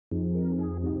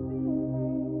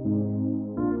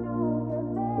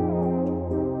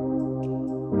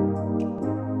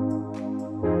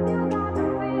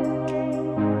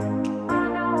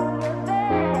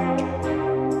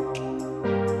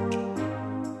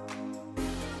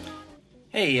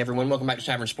Hey everyone, welcome back to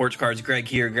Tavern Sports Cards. Greg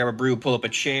here. Grab a brew, pull up a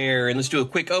chair, and let's do a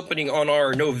quick opening on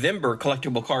our November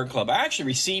Collectible Card Club. I actually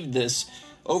received this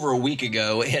over a week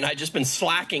ago, and I've just been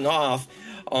slacking off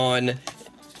on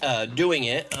doing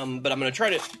it, but I'm going to try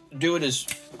to do it as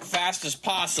fast as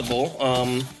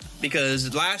possible,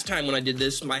 because last time when I did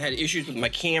this, I had issues with my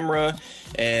camera,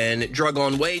 and it drug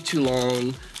on way too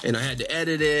long, and I had to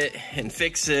edit it and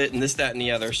fix it, and this, that, and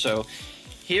the other, so...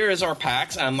 Here is our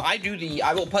packs.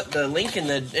 I will put the link in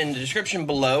the description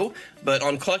below, but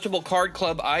on Collectible Card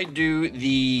Club, I do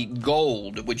the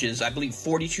gold, which is, I believe,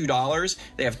 $42.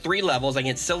 They have 3 levels. I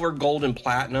get silver, gold, and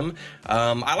platinum.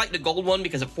 I like the gold one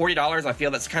because at $40, I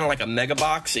feel that's kind of like a mega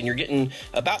box, and you're getting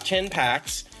about 10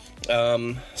 packs.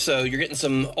 So you're getting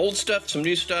some old stuff, some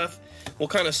new stuff. We'll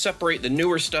kind of separate the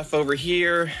newer stuff over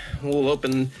here. We'll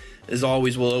open, as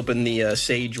always, we'll open the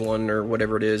Sage one or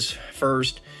whatever it is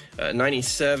first.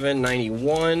 97,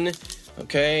 91.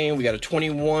 Okay, we got a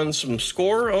 21, some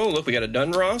score. Oh, look, we got a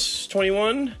Dunross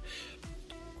 21.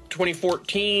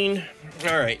 2014.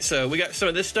 All right, so we got some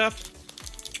of this stuff.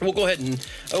 We'll go ahead and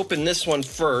open this one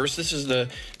first. This is the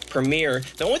premiere.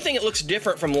 The only thing that looks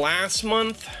different from last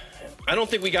month, I don't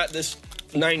think we got this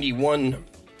 91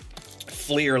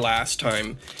 Fleer last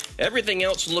time. Everything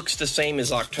else looks the same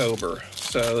as October.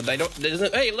 So they don't,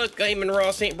 hey, look, Eamon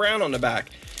Ross St. Brown on the back.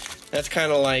 That's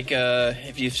kind of like,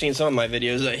 if you've seen some of my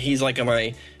videos, he's like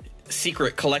my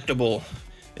secret collectible,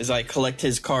 as I collect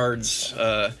his cards,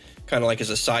 kind of like as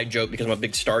a side joke, because I'm a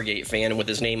big Stargate fan, and with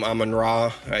his name,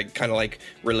 Amon-Ra, I kind of like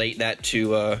relate that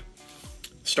to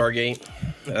Stargate.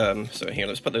 So here,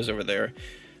 let's put those over there.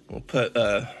 We'll put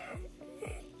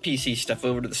PC stuff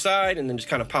over to the side, and then just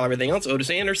kind of pile everything else. Otis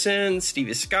Anderson,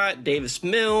 Stevie Scott, Davis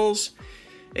Mills,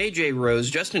 AJ Rose,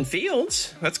 Justin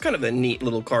Fields. That's kind of a neat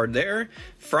little card there.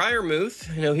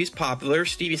 Fryermuth, you know, he's popular.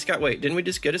 Stevie Scott. Wait, didn't we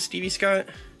just get a Stevie Scott?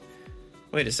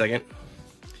 Wait a second.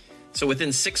 So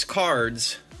within 6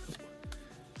 cards,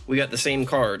 we got the same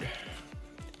card.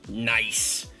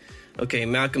 Nice. Okay,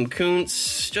 Malcolm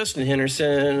Kuntz, Justin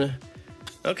Henderson.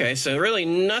 Okay, so really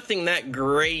nothing that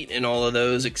great in all of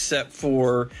those except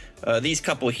for these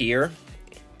couple here.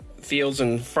 Fields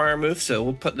and Fryermuth, so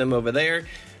we'll put them over there.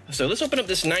 So let's open up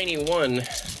this 91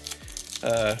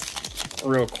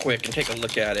 real quick and take a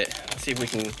look at it. Let's see if we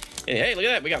can... Hey, look at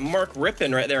that. We got Mark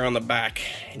Rippon right there on the back.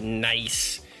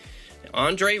 Nice.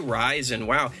 Andre Rison.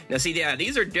 Wow. Now, see, yeah,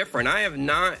 these are different. I have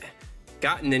not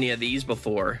gotten any of these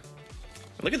before.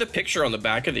 Look at the picture on the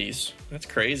back of these. That's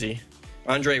crazy.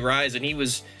 Andre Rison, he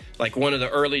was like one of the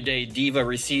early day diva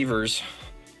receivers,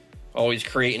 always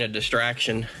creating a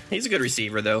distraction. He's a good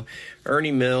receiver, though.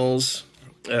 Ernie Mills,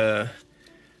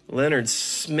 Leonard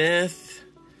Smith,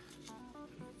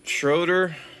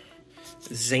 Schroeder,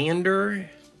 Xander.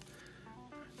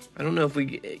 I don't know if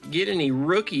we get any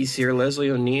rookies here. Leslie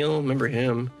O'Neal, remember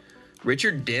him.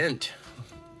 Richard Dent,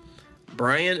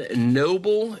 Brian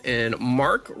Noble, and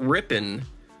Mark Rippon.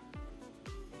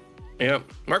 Yeah,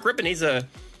 Mark Rippon, he's a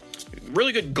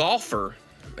really good golfer.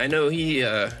 I know he's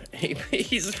a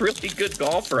really good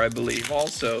golfer, I believe,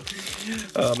 also,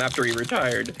 after he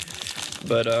retired.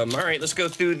 But, all right, let's go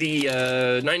through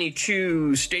the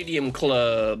 92 Stadium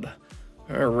Club.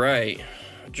 All right.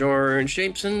 George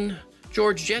Jetson.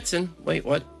 Wait,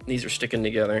 what? These are sticking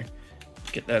together.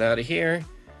 Get that out of here.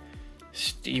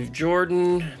 Steve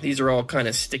Jordan. These are all kind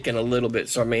of sticking a little bit,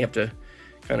 so I may have to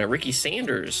kind of... Ricky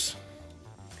Sanders.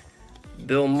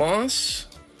 Bill Moss.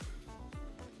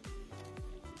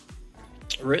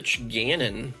 Rich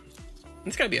Gannon.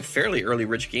 It's got to be a fairly early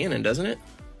Rich Gannon, doesn't it?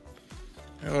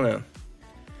 I don't know.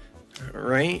 All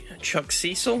right, Chuck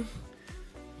Cecil,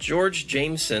 George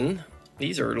Jameson.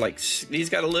 These are like, these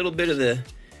got a little bit of the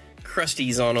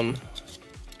crusties on them.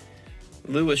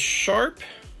 Lewis Sharp,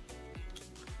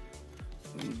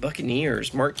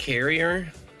 Buccaneers, Mark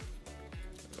Carrier.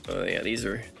 Oh yeah, these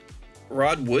are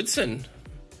Rod Woodson.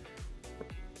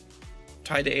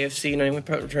 Tied to AFC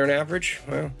 91 return average.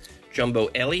 Well, Jumbo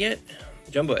Elliott,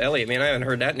 man, I haven't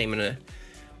heard that name in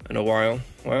a while.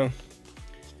 Wow.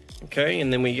 Okay,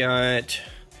 and then we got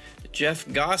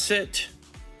Jeff Gossett,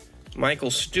 Michael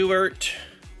Stewart,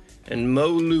 and Mo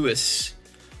Lewis.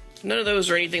 None of those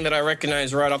are anything that I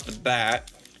recognize right off the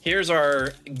bat. Here's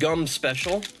our gum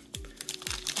special.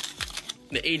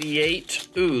 The 88.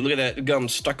 Ooh, look at that gum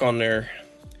stuck on there.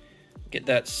 Get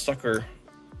that sucker.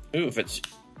 Ooh, if it's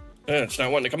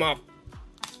not wanting to come off.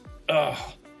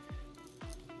 Oh.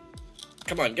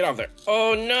 Come on, get off there.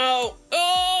 Oh, no.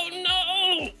 Oh,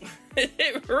 no.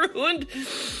 It ruined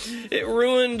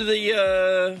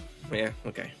the, yeah,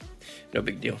 okay. No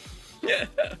big deal.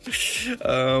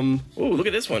 Ooh, look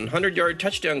at this one. 100-yard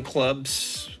touchdown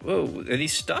clubs. Whoa, are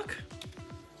these stuck?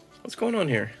 What's going on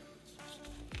here?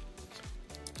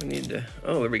 I need to,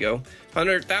 oh, there we go.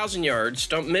 100,000 yards,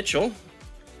 Stump Mitchell.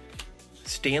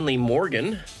 Stanley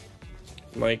Morgan.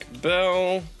 Mike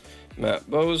Bell. Matt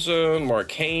Boza.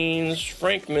 Mark Haynes.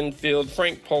 Frank Minfield.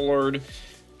 Frank Pollard.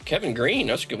 Kevin Green,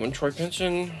 that's a good one. Troy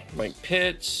Pinson. Mike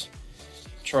Pitts.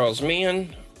 Charles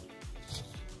Mann.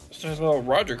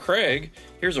 Roger Craig.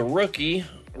 Here's a rookie.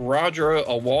 Roger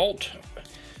Awalt.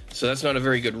 So that's not a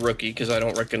very good rookie because I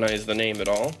don't recognize the name at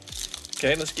all.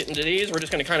 Okay, let's get into these. We're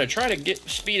just going to kind of try to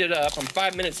speed it up. I'm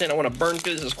 5 minutes in. I want to burn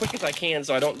through this as quick as I can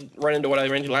so I don't run into what I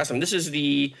ran into last time. This is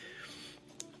the,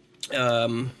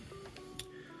 what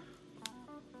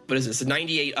is this? The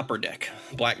 98 Upper Deck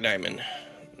Black Diamond.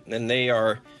 And they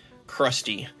are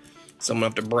crusty. So I'm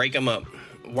going to have to break them up.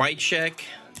 White check.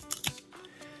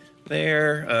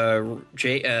 There.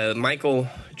 Michael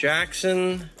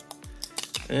Jackson.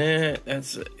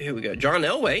 That's, here we go. John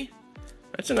Elway.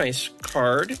 That's a nice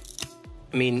card.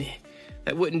 I mean,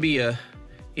 that wouldn't be a...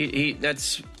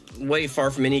 that's way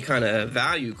far from any kind of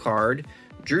value card.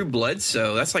 Drew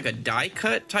Bledsoe. That's like a die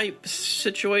cut type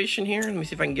situation here. Let me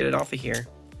see if I can get it off of here.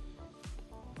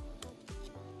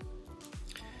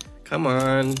 Come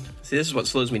on. See, this is what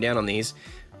slows me down on these.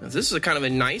 This is a kind of a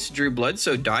nice Drew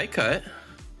Bledsoe die cut.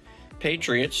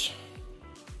 Patriots.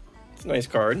 It's a nice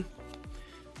card.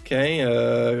 Okay,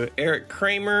 Eric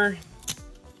Kramer.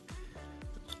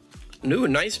 Ooh,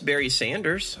 nice Barry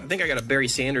Sanders. I think I got a Barry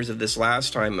Sanders of this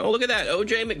last time. Oh, look at that.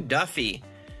 OJ McDuffie.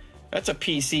 That's a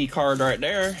PC card right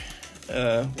there.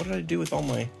 What did I do with all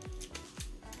my...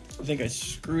 I think I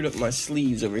screwed up my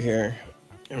sleeves over here.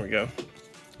 There we go.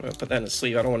 I'll put that in the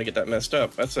sleeve. I don't want to get that messed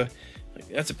up. That's a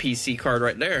PC card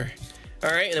right there. All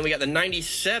right, and then we got the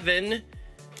 97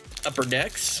 Upper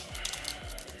Decks.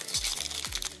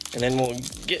 And then we'll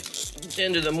get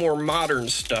into the more modern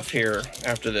stuff here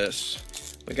after this.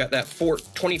 We got that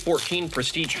 2014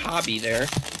 Prestige Hobby there.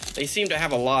 They seem to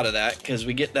have a lot of that because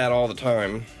we get that all the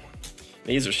time.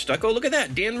 These are stucco. Look at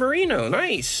that. Dan Marino.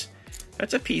 Nice.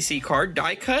 That's a PC card.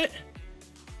 Die cut.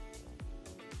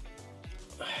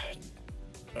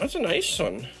 That's a nice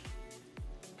one.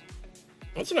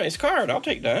 That's a nice card. I'll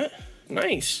take that.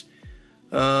 Nice.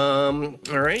 All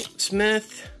right.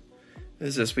 Smith. What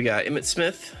is this? We got Emmitt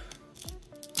Smith.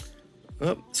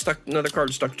 Oh, stuck. Another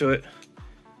card stuck to it.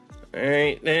 All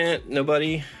right,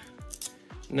 nobody.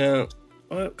 No.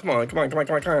 What? Come on. What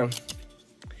are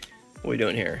we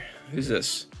doing here? Who's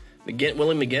this?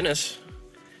 Willie McGinnis.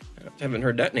 I haven't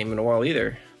heard that name in a while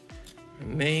either.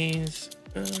 Mays.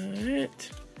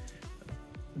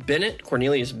 Bennett.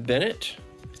 Cornelius Bennett.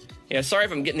 Yeah, sorry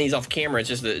if I'm getting these off camera. It's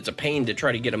just that it's a pain to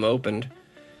try to get them opened.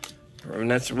 And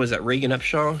was that Reagan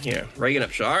Upshaw? Yeah, Reagan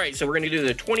Upshaw. All right, so we're going to do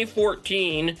the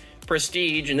 2014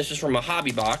 Prestige, and this is from a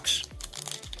hobby box.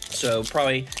 So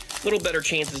probably a little better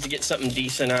chances to get something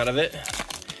decent out of it.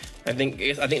 I think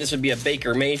this would be a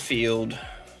Baker Mayfield.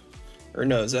 Or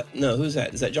no, who's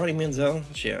that? Is that Johnny Manziel?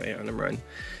 Yeah, never mind.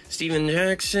 Steven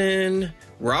Jackson.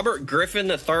 Robert Griffin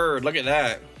III. Look at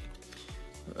that.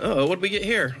 Oh, what did we get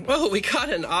here? Oh, we got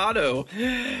an auto.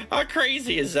 How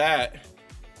crazy is that?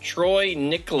 Troy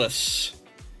Nicholas.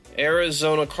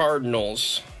 Arizona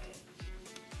Cardinals.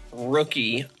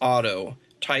 Rookie auto.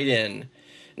 Tight end.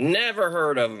 Never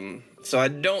heard of him. So I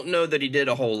don't know that he did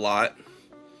a whole lot.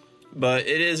 But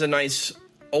it is a nice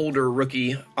older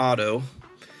rookie auto.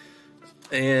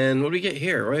 And what do we get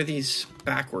here? What are these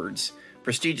backwards?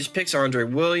 Prestigious picks, Andre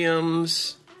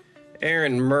Williams,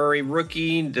 Aaron Murray,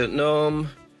 rookie, don't know him,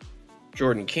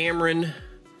 Jordan Cameron,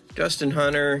 Dustin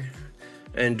Hunter,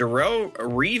 and Darrell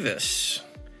Revis.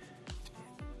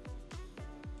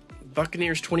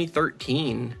 Buccaneers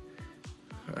 2013.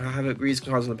 I have agrees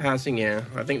causing the passing. Yeah,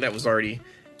 I think that was already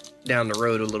down the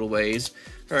road a little ways.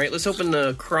 All right, let's open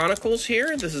the Chronicles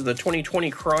here. This is the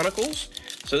 2020 Chronicles.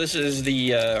 So this is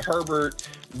the Herbert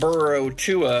Burrow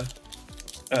Tua.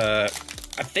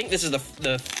 I think this is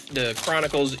the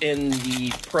Chronicles in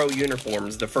the pro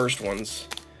uniforms, the first ones.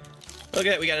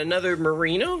 Okay, we got another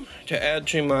Marino to add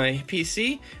to my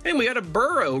PC. And we got a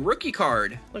Burrow rookie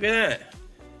card. Look at that.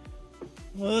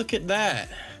 Look at that.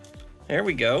 There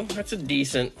we go. That's a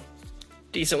decent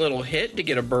little hit to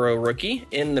get a Burrow rookie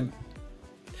in the...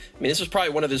 I mean, this was probably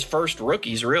one of his first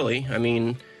rookies, really. I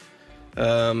mean,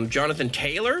 Jonathan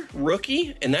Taylor,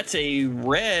 rookie, and that's a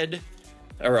red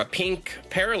or a pink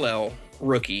parallel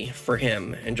rookie for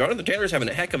him. And Jonathan Taylor's having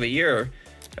a heck of a year.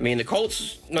 I mean, the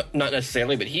Colts, not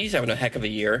necessarily, but he's having a heck of a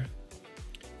year.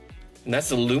 And that's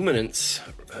the Luminance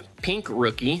pink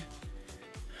rookie.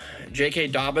 J.K.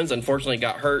 Dobbins, unfortunately,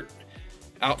 got hurt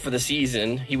out for the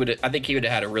season. I think he would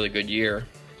have had a really good year.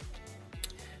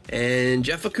 and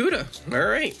Jeff Okuda. All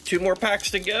right, 2 more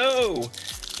packs to go.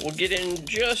 We'll get in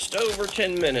just over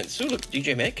 10 minutes. Ooh, look,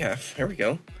 DJ Metcalf. There we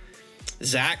go.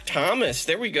 Zach Thomas.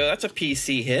 There we go. That's a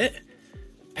PC hit.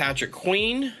 Patrick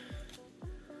Queen.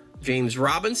 James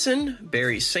Robinson.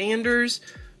 Barry Sanders.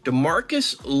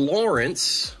 DeMarcus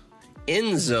Lawrence.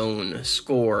 End zone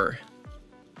score.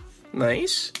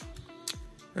 Nice.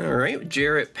 All right.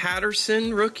 Jarrett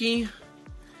Patterson, rookie.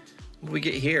 What do we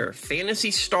get here?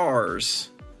 Fantasy Stars.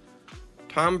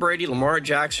 Tom Brady, Lamar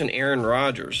Jackson, Aaron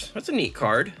Rodgers. That's a neat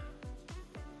card.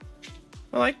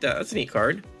 I like that. That's a neat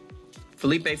card.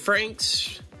 Felipe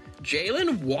Franks.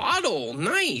 Jalen Waddle.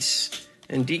 Nice.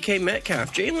 And DK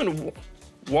Metcalf. Jalen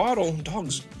Waddle.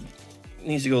 Dogs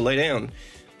needs to go lay down.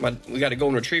 We got a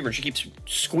golden retriever. She keeps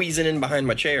squeezing in behind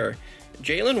my chair.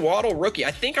 Jalen Waddle, rookie.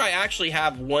 I think I actually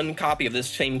have 1 copy of this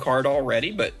same card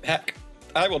already, but heck,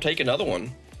 I will take another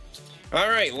one. All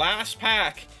right, last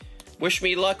pack. Wish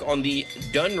me luck on the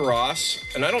Dunross.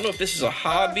 And I don't know if this is a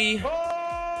hobby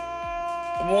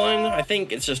one. I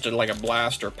think it's just like a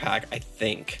blaster pack, I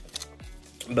think.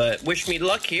 But wish me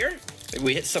luck here. If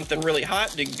we hit something really hot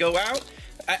to go out.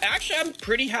 Actually, I'm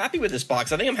pretty happy with this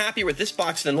box. I think I'm happier with this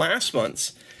box than last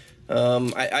month's.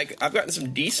 I've gotten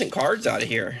some decent cards out of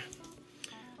here.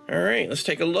 All right, let's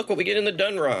take a look what we get in the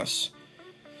Dunross.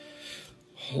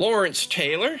 Lawrence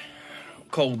Taylor.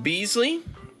 Cole Beasley.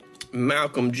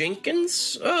 Malcolm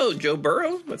Jenkins. Oh, Joe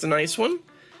Burrow. That's a nice one.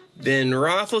 Ben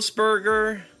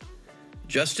Roethlisberger.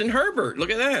 Justin Herbert. Look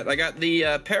at that. I got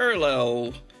the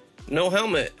parallel, no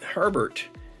helmet, Herbert.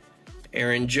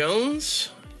 Aaron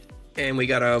Jones. And we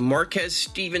got a Marquez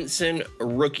Stevenson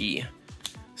rookie.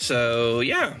 So,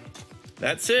 yeah.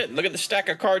 That's it. Look at the stack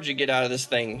of cards you get out of this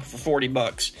thing for 40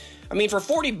 bucks. I mean, for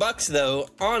 40 bucks, though,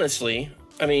 honestly,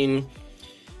 I mean,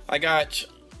 I got...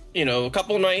 you know, a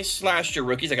couple nice last year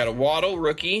rookies. I got a Waddle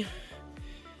rookie.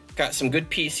 Got some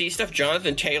good PC stuff.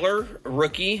 Jonathan Taylor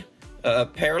rookie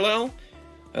parallel.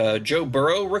 Joe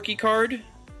Burrow rookie card.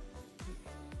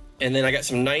 And then I got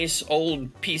some nice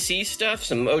old PC stuff.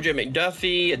 Some OJ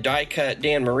McDuffie, a die cut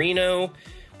Dan Marino.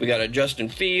 We got a Justin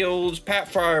Fields,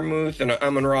 Pat Freiermuth, and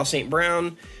Amon-Ra St.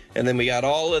 Brown. And then we got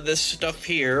all of this stuff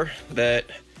here that...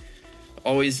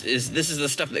 always is, this is the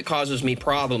stuff that causes me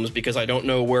problems because I don't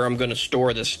know where I'm going to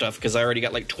store this stuff because I already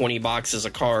got like 20 boxes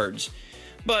of cards.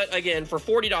 But again, for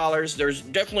 $40, there's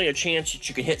definitely a chance that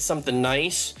you can hit something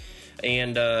nice.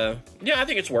 And yeah, I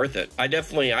think it's worth it. I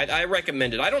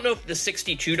recommend it. I don't know if the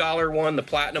 $62 one, the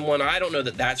platinum one, I don't know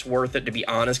that that's worth it, to be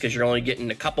honest, because you're only getting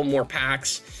a couple more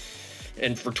packs.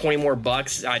 And for 20 more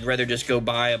bucks, I'd rather just go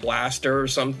buy a blaster or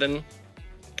something.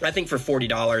 I think for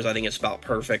 $40, I think it's about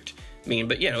perfect. I mean,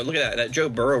 but, you know, look at that Joe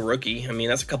Burrow rookie. I mean,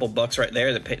 that's a couple bucks right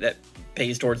there that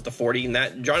pays towards the 40. And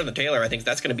that Jonathan Taylor, I think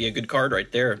that's going to be a good card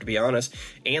right there, to be honest.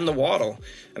 And the Waddle.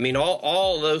 I mean,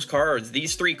 all those cards,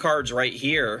 these 3 cards right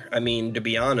here, I mean, to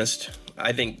be honest,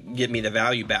 I think give me the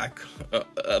value back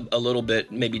a little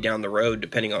bit, maybe down the road,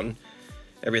 depending on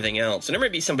everything else. And there may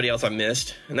be somebody else I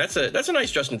missed. And that's a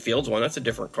nice Justin Fields one. That's a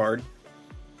different card.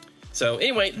 So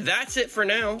anyway, that's it for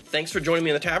now. Thanks for joining me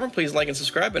in the tavern. Please like and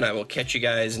subscribe, and I will catch you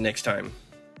guys next time.